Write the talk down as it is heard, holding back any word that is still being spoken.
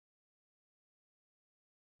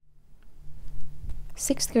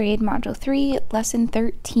6th grade, Module 3, Lesson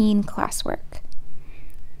 13, Classwork.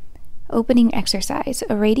 Opening exercise.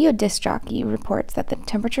 A radio disc jockey reports that the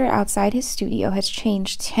temperature outside his studio has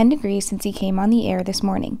changed 10 degrees since he came on the air this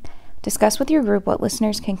morning. Discuss with your group what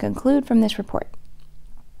listeners can conclude from this report.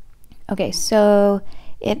 Okay, so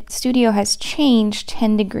studio has changed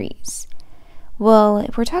 10 degrees. Well,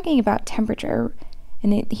 if we're talking about temperature,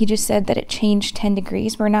 and he just said that it changed 10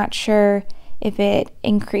 degrees, we're not sure if it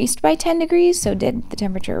increased by 10 degrees, so did the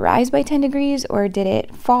temperature rise by 10 degrees, or did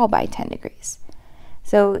it fall by 10 degrees?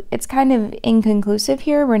 So it's kind of inconclusive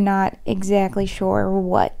here. We're not exactly sure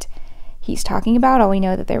what he's talking about. All we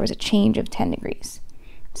know that there was a change of 10 degrees.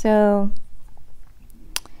 So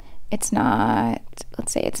it's not,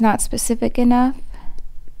 let's say it's not specific enough.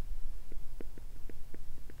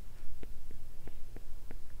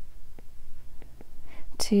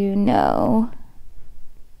 To know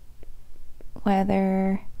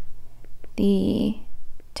whether the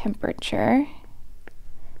temperature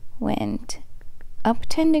went up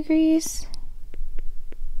 10 degrees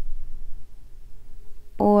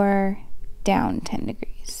or down 10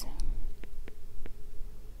 degrees.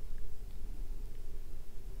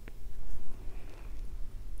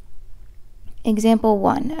 Example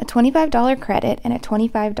 1. A $25 credit and a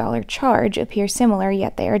 $25 charge appear similar,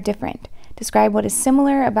 yet they are different. Describe what is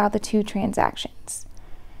similar about the two transactions.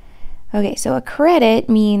 Okay, so a credit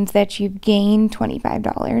means that you've gained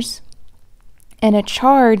 $25, and a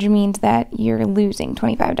charge means that you're losing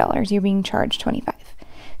 $25. You're being charged $25.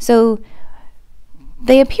 So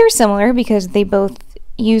they appear similar because they both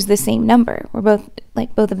use the same number. Both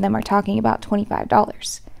of them are talking about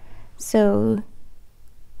 $25. So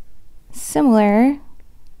similar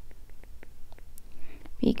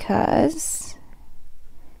because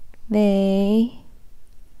they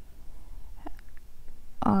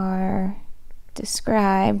are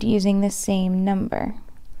described using the same number.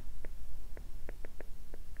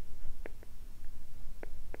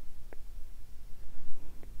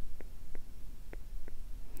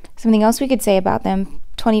 Something else we could say about them,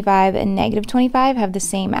 25 and negative 25 have the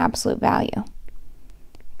same absolute value. You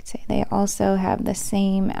could say they also have the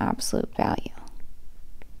same absolute value.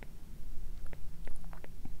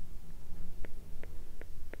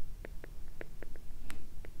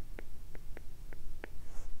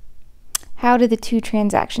 How do the two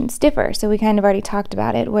transactions differ? So we kind of already talked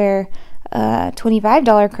about it, where a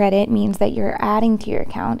 $25 credit means that you're adding to your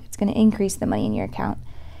account. It's going to increase the money in your account.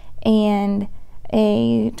 And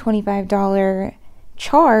a $25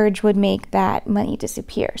 charge would make that money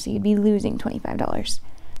disappear. So you'd be losing $25. So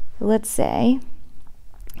let's say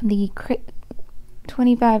the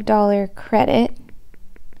 $25 credit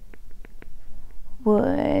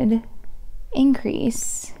would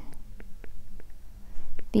increase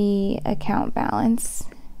the account balance,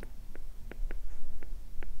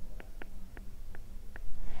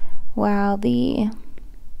 while the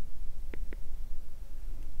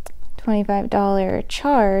 $25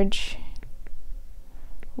 charge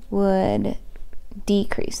would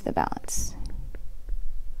decrease the balance.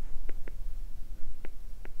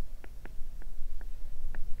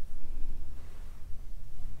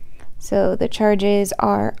 So the charges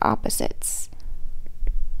are opposites.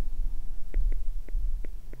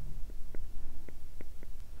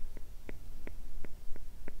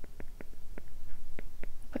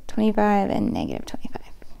 Put 25 and negative 25.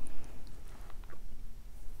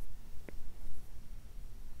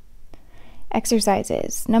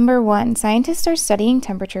 Exercises. Number 1. Scientists are studying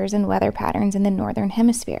temperatures and weather patterns in the northern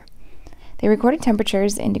hemisphere. They recorded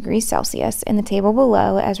temperatures in degrees Celsius in the table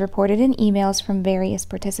below as reported in emails from various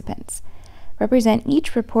participants. Represent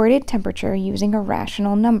each reported temperature using a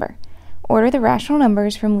rational number. Order the rational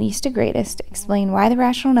numbers from least to greatest. Explain why the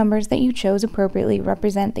rational numbers that you chose appropriately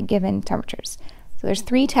represent the given temperatures. So there's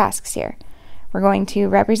 3 tasks here. We're going to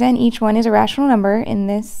represent each one as a rational number in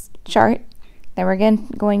this chart. Then we're again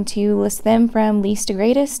going to list them from least to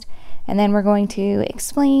greatest, and then we're going to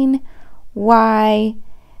explain why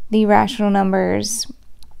the rational numbers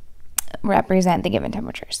represent the given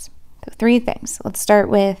temperatures. So 3 things. Let's start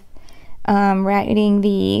with writing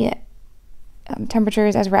the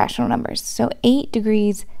temperatures as rational numbers. So 8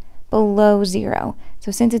 degrees below 0.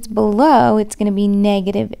 So since it's below, it's going to be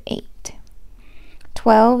negative 8.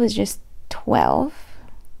 12 is just 12.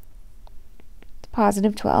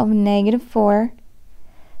 Positive 12, negative 4,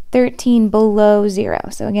 13 below 0.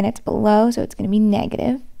 So again, it's below, so it's going to be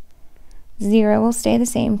negative. 0 will stay the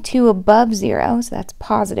same. 2 above 0, so that's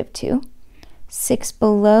positive 2. 6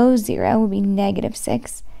 below 0 will be negative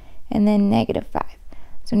 6, and then negative 5.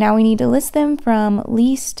 So now we need to list them from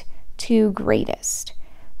least to greatest.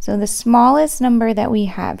 So the smallest number that we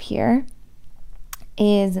have here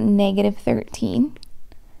is negative 13.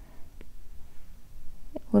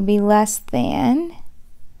 It would be less than, let's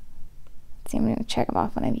see, I'm going to check them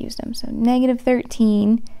off when I've used them. So negative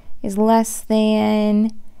 13 is less than,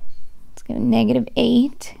 let's go negative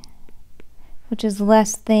 8, which is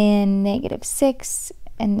less than negative 6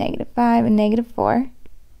 and negative 5 and negative 4.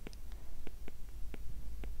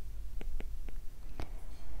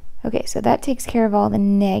 Okay, so that takes care of all the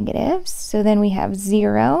negatives. So then we have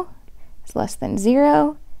 0 is less than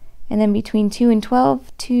 0, and then between 2 and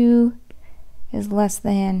 12, 2 is less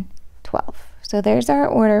than 12. So there's our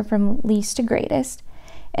order from least to greatest.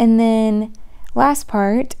 And then last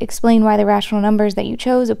part, explain why the rational numbers that you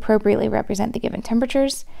chose appropriately represent the given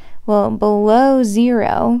temperatures. Well, below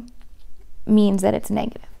 0 means that it's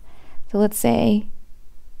negative. So let's say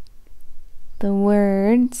the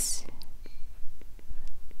words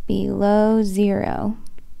below 0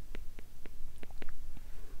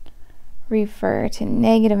 refer to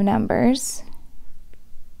negative numbers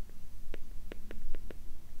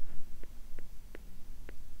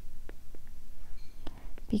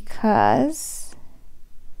because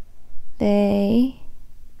they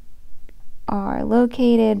are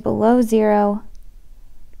located below 0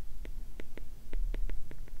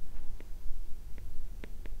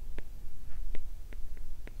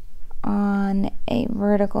 on a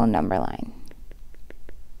vertical number line.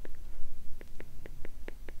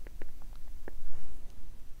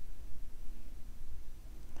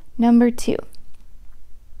 Number 2.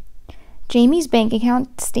 Jamie's bank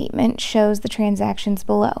account statement shows the transactions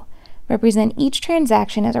below. Represent each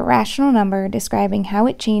transaction as a rational number describing how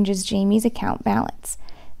it changes Jamie's account balance.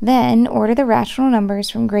 Then order the rational numbers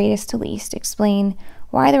from greatest to least. Explain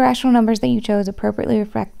why the rational numbers that you chose appropriately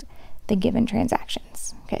reflect the given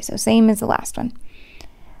transactions. Okay, so same as the last one.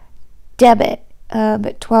 Debit of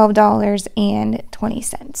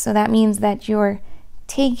 $12.20. So that means that you're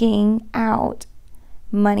taking out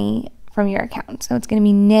money from your account. So it's going to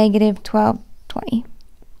be negative $12.20.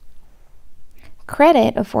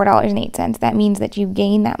 Credit of $4.08. That means that you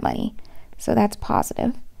gain that money. So that's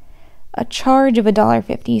positive. A charge of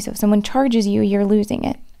 $1.50. So if someone charges you, you're losing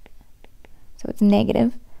it. So it's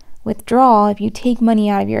negative. Withdrawal, if you take money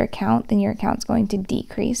out of your account, then your account's going to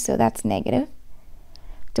decrease, so that's negative.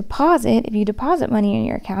 Deposit, if you deposit money in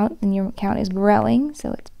your account, then your account is growing,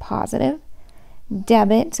 so it's positive.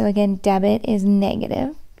 Debit, so again, debit is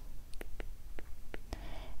negative.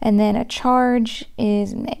 And then a charge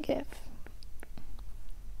is negative.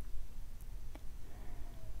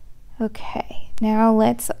 Okay, now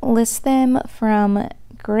let's list them from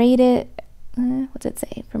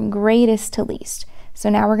from greatest to least. So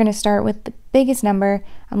now we're going to start with the biggest number.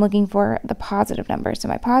 I'm looking for the positive numbers. So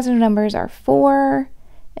my positive numbers are 4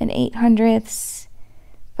 and 8/100ths,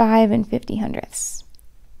 5 and 50/100ths.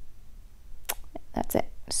 That's it.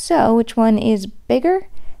 So which one is bigger?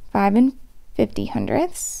 5 and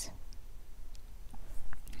 50/100ths.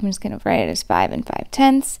 I'm just going to write it as 5 and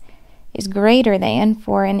 5/10ths is greater than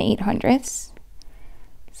 4 and 8/100ths.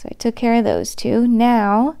 So I took care of those two.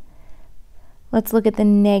 Now let's look at the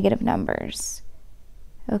negative numbers.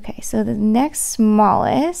 Okay, so the next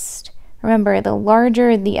smallest, remember the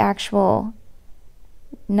larger the actual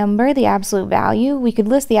number, the absolute value, we could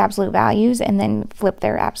list the absolute values and then flip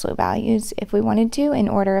their absolute values if we wanted to in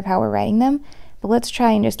order of how we're writing them, but let's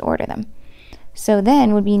try and just order them. So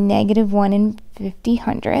then would be negative 1 and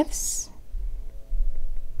 50/100ths.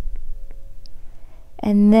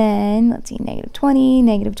 And then, let's see, negative 20,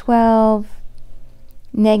 negative 12,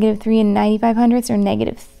 negative 3 and 95/100ths, or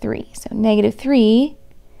negative 3. So negative 3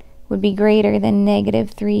 would be greater than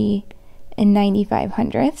negative 3 and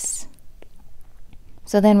 95/100ths.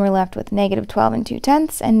 So then we're left with negative 12 and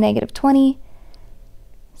 2/10ths and negative 20.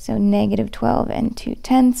 So negative 12 and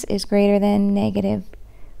 2/10ths is greater than negative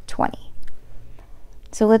 20.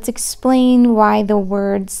 So let's explain why the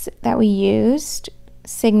words that we used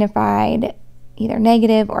signified either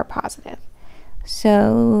negative or positive.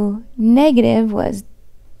 So negative was,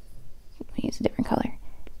 let me use a different color.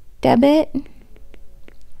 Debit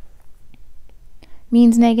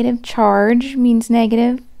means negative, charge means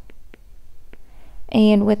negative,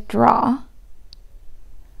 and withdraw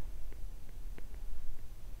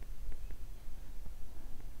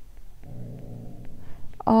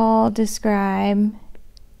all describe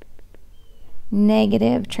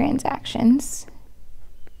negative transactions.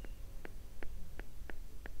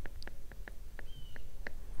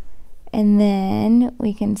 And then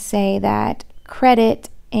we can say that credit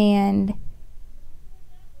and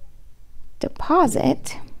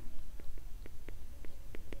deposit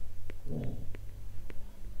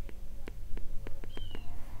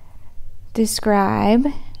describe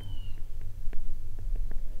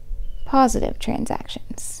positive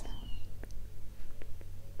transactions.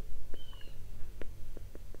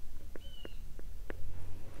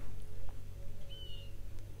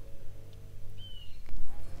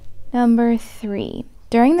 Number 3.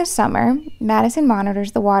 During the summer, Madison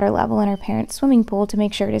monitors the water level in her parents' swimming pool to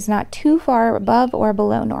make sure it is not too far above or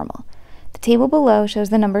below normal. The table below shows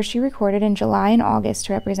the numbers she recorded in July and August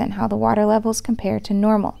to represent how the water levels compare to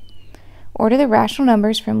normal. Order the rational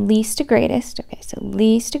numbers from least to greatest. Okay, so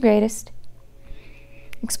least to greatest.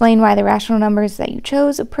 Explain why the rational numbers that you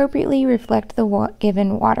chose appropriately reflect the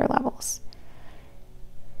given water levels.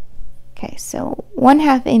 Okay, so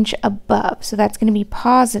 1/2 inch above, so that's going to be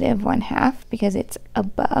positive 1/2 because it's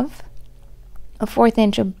above. A 1/4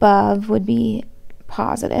 inch above would be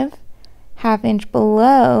positive. 1/2 inch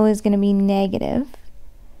below is going to be negative.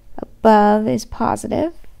 Above is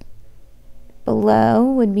positive. Below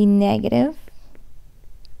would be negative.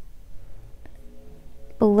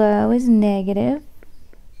 Below is negative.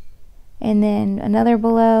 And then another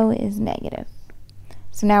below is negative.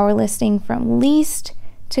 So now we're listing from least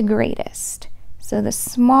to greatest. So the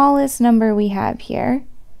smallest number we have here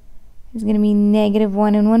is going to be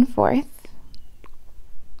 -1 1/4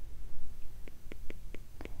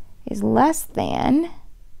 is less than,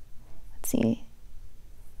 let's see,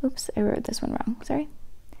 oops, I wrote this one wrong, sorry.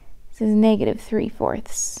 This is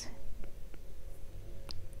 -3/4.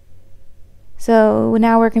 So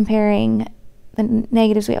now we're comparing the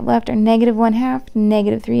negatives we have left are -1/2,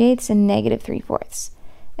 -3/8, and -3/4.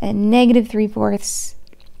 And -3/4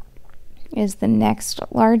 is the next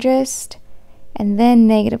largest, and then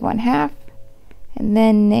 -1/2, and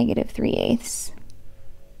then -3/8.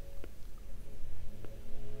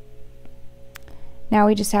 Now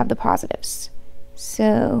we just have the positives.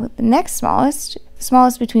 So the next smallest, the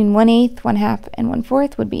smallest between 1/8, 1/2, and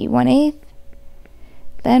 1/4 would be 1/8,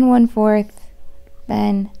 then 1/4,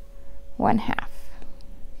 then 1/2.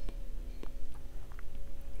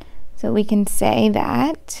 So we can say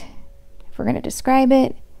that, if we're going to describe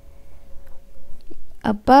it,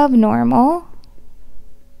 above normal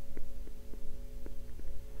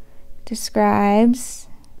describes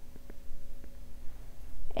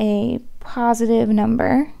a positive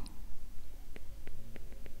number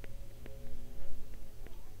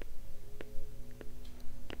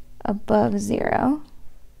above 0.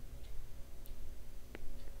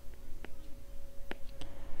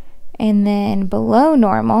 And then below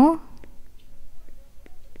normal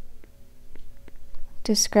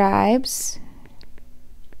describes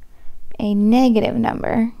a negative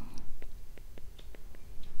number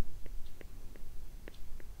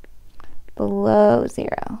below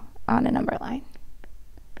 0 on a number line.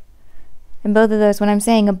 And both of those, when I'm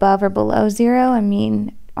saying above or below 0, I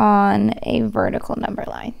mean on a vertical number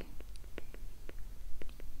line.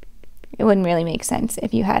 It wouldn't really make sense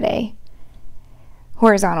if you had a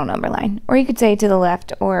horizontal number line, or you could say to the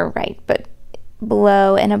left or right, but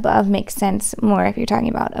below and above makes sense more if you're talking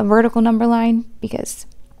about a vertical number line because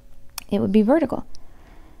it would be vertical.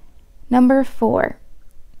 Number 4,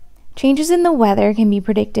 changes in the weather can be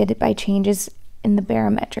predicted by changes in the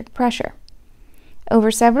barometric pressure.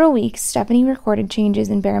 Over several weeks, Stephanie recorded changes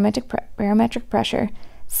in barometric pressure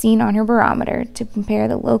seen on her barometer to compare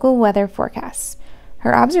the local weather forecasts.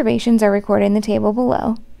 Her observations are recorded in the table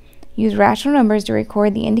below. Use rational numbers to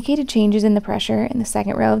record the indicated changes in the pressure in the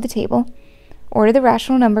second row of the table. Order the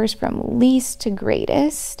rational numbers from least to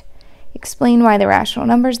greatest. Explain why the rational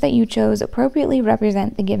numbers that you chose appropriately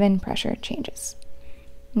represent the given pressure changes.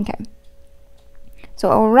 Okay.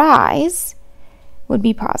 So a rise would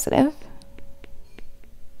be positive.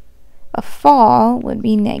 A fall would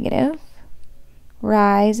be negative.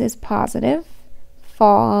 Rise is positive.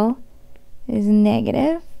 Fall is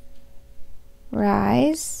negative.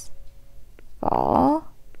 Rise, fall,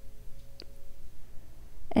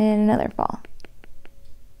 and another fall.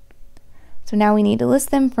 So now we need to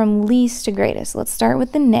list them from least to greatest. Let's start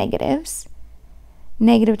with the negatives.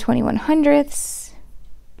 -21/100ths,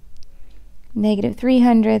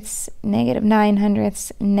 -300ths,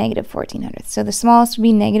 -900ths, and -1400ths. So the smallest would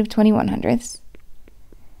be -21/100ths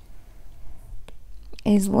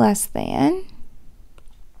is less than.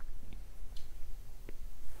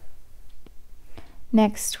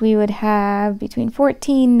 Next, we would have between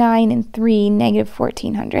 14, 9, and 3,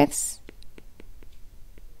 -1400ths.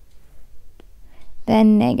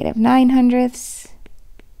 Then -900ths.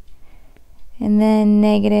 And then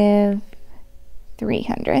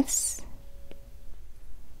 -300ths.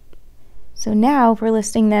 So now, if we're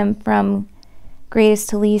listing them from greatest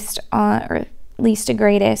to least, or least to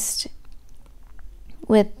greatest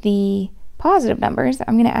with the positive numbers,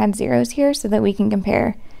 I'm going to add zeros here so that we can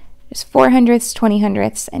compare There's 4/100ths,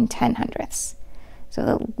 20/100ths, and 10/100ths. So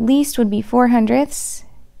the least would be 4/100ths,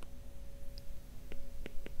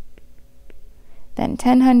 then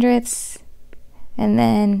 10/100ths, and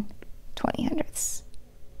then 20/100ths.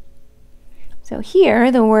 So here,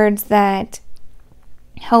 the words that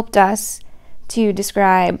helped us to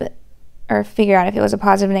describe or figure out if it was a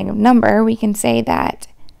positive or negative number, we can say that,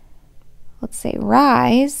 let's say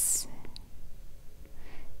rise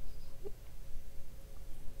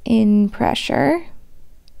in pressure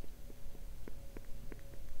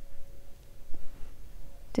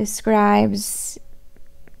describes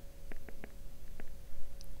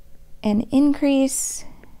an increase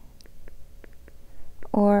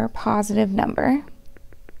or positive number.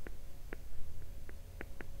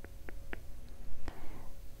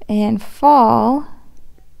 And fall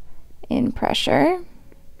in pressure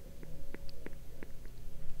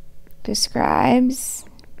describes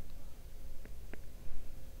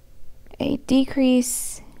a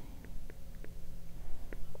decrease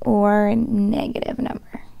or negative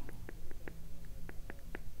number.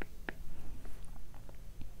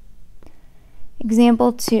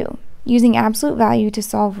 Example 2, using absolute value to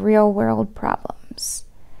solve real-world problems.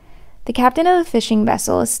 The captain of a fishing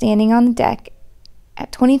vessel is standing on the deck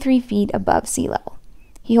at 23 feet above sea level.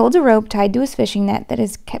 He holds a rope tied to his fishing net that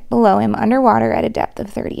is kept below him underwater at a depth of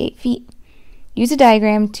 38 feet.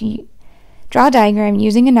 Draw a diagram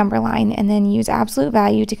using a number line and then use absolute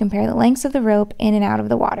value to compare the lengths of the rope in and out of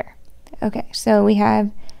the water. Okay, so we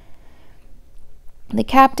have the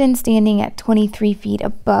captain standing at 23 feet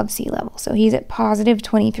above sea level. So he's at positive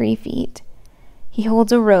 23 feet. He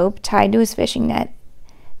holds a rope tied to his fishing net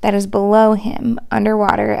that is below him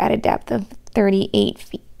underwater at a depth of 38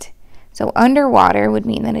 feet. So underwater would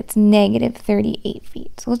mean that it's negative 38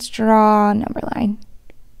 feet. So let's draw a number line.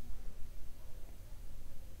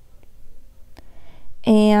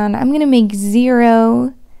 And I'm going to make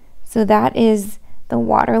 0. So that is the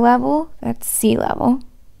water level. That's sea level.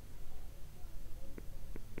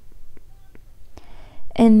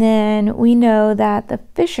 And then we know that the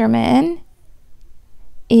fisherman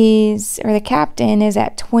or the captain is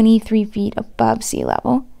at 23 feet above sea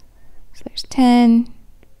level. So there's 10,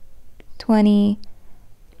 20,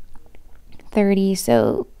 30.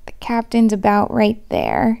 So the captain's about right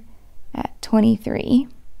there at 23.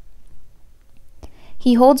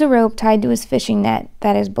 He holds a rope tied to his fishing net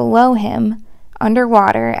that is below him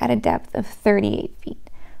underwater at a depth of 38 feet.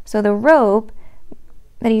 So the rope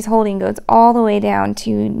that he's holding goes all the way down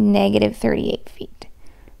to negative 38 feet.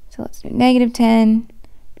 So let's do negative 10,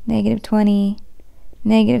 negative 20,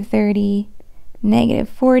 negative 30, negative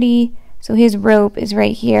 40. So his rope is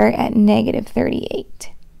right here at negative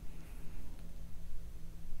 38.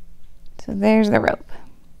 So there's the rope.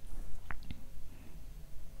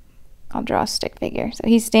 I'll draw a stick figure. So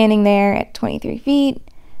he's standing there at 23 feet.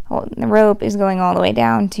 The rope is going all the way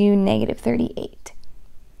down to negative 38.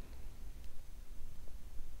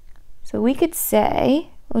 So we could say,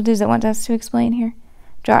 what does it want us to explain here?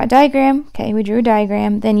 Draw a diagram. Okay, we drew a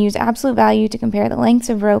diagram. Then use absolute value to compare the lengths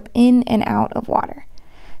of rope in and out of water.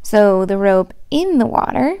 So the rope in the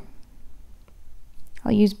water,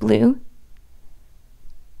 I'll use blue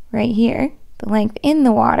right here. The length in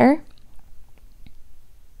the water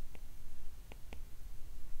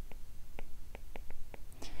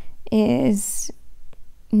is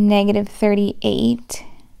negative 38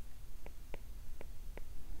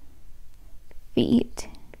 feet.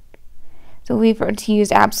 So if we were to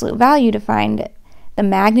use absolute value to find the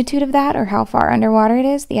magnitude of that, or how far underwater it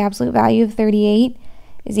is, the absolute value of 38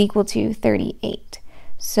 is equal to 38.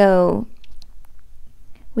 So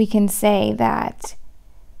we can say that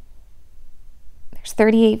there's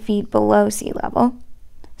 38 feet below sea level.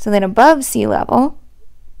 So then above sea level,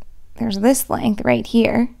 there's this length right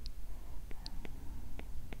here.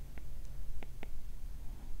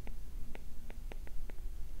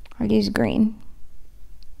 I'll use green.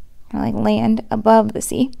 Like land above the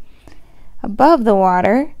sea. Above the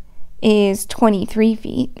water is 23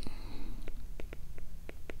 feet.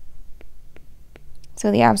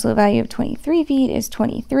 So the absolute value of 23 feet is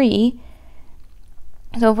 23.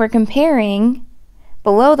 So if we're comparing,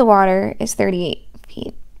 below the water is 38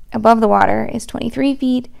 feet. Above the water is 23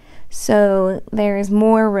 feet. So there is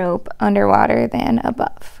more rope underwater than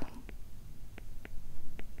above.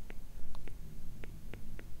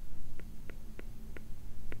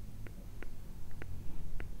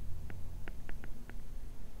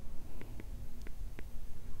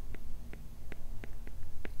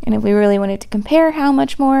 And if we really wanted to compare how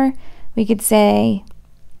much more, we could say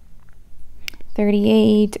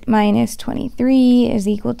 38 minus 23 is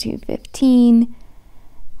equal to 15.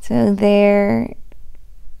 So there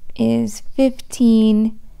is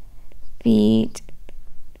 15 feet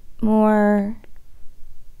more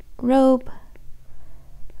rope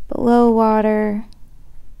below water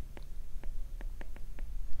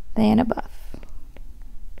than above.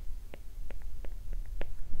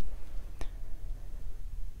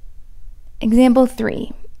 Example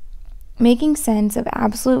 3. Making sense of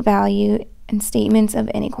absolute value and statements of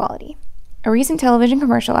inequality. A recent television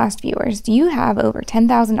commercial asked viewers, do you have over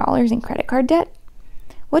 $10,000 in credit card debt?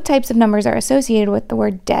 What types of numbers are associated with the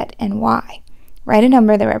word debt and why? Write a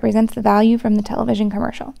number that represents the value from the television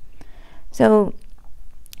commercial. So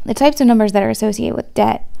the types of numbers that are associated with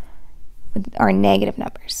debt are negative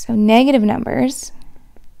numbers. So negative numbers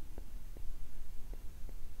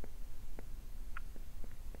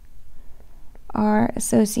are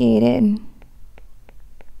associated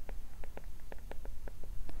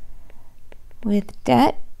with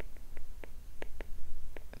debt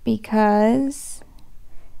because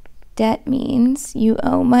debt means you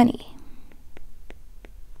owe money.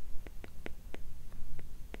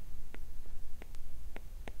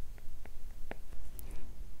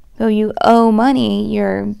 So you owe money,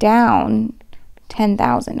 you're down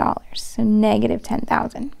 $10,000, so negative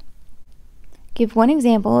 $10,000. Give one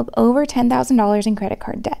example of over $10,000 in credit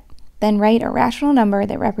card debt. Then write a rational number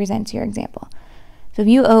that represents your example. So if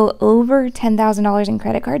you owe over $10,000 in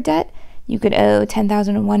credit card debt, you could owe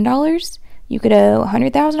 $10,001, you could owe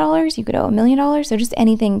 $100,000, you could owe $1 million, so just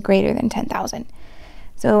anything greater than $10,000.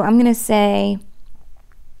 So I'm going to say,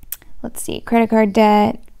 let's see, credit card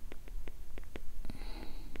debt.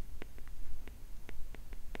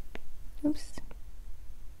 Oops.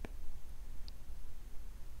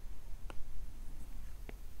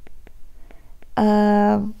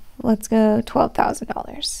 Let's go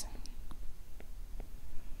 $12,000.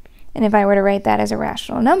 And if I were to write that as a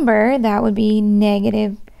rational number, that would be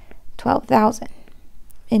negative $12,000.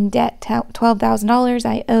 In debt, $12,000,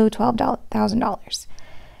 I owe $12,000.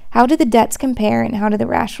 How do the debts compare and how do the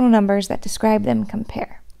rational numbers that describe them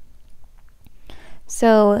compare?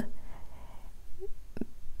 So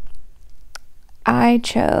I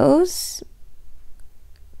chose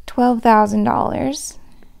 $12,000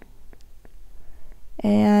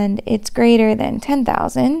 and it's greater than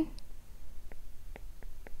 $10,000.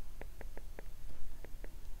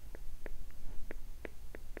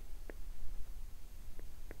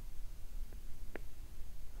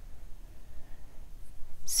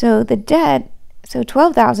 So the debt, so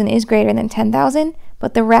 $12,000 is greater than $10,000,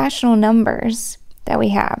 but the rational numbers that we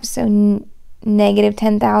have, so negative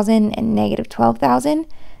 $10,000 and negative $12,000,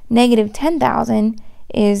 negative $10,000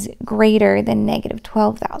 is greater than negative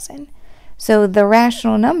 $12,000. So the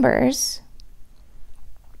rational numbers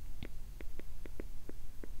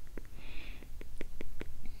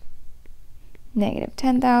negative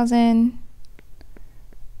 $10,000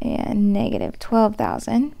 and negative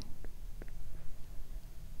 $12,000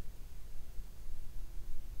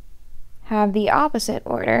 have the opposite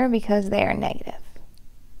order because they are negative.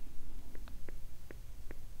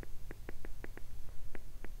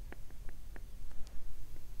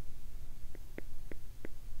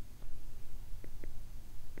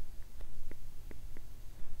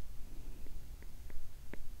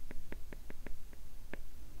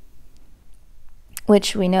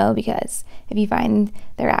 Which we know because if you find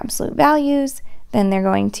their absolute values, then they're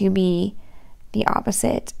going to be the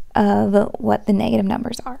opposite of what the negative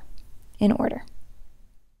numbers are in order.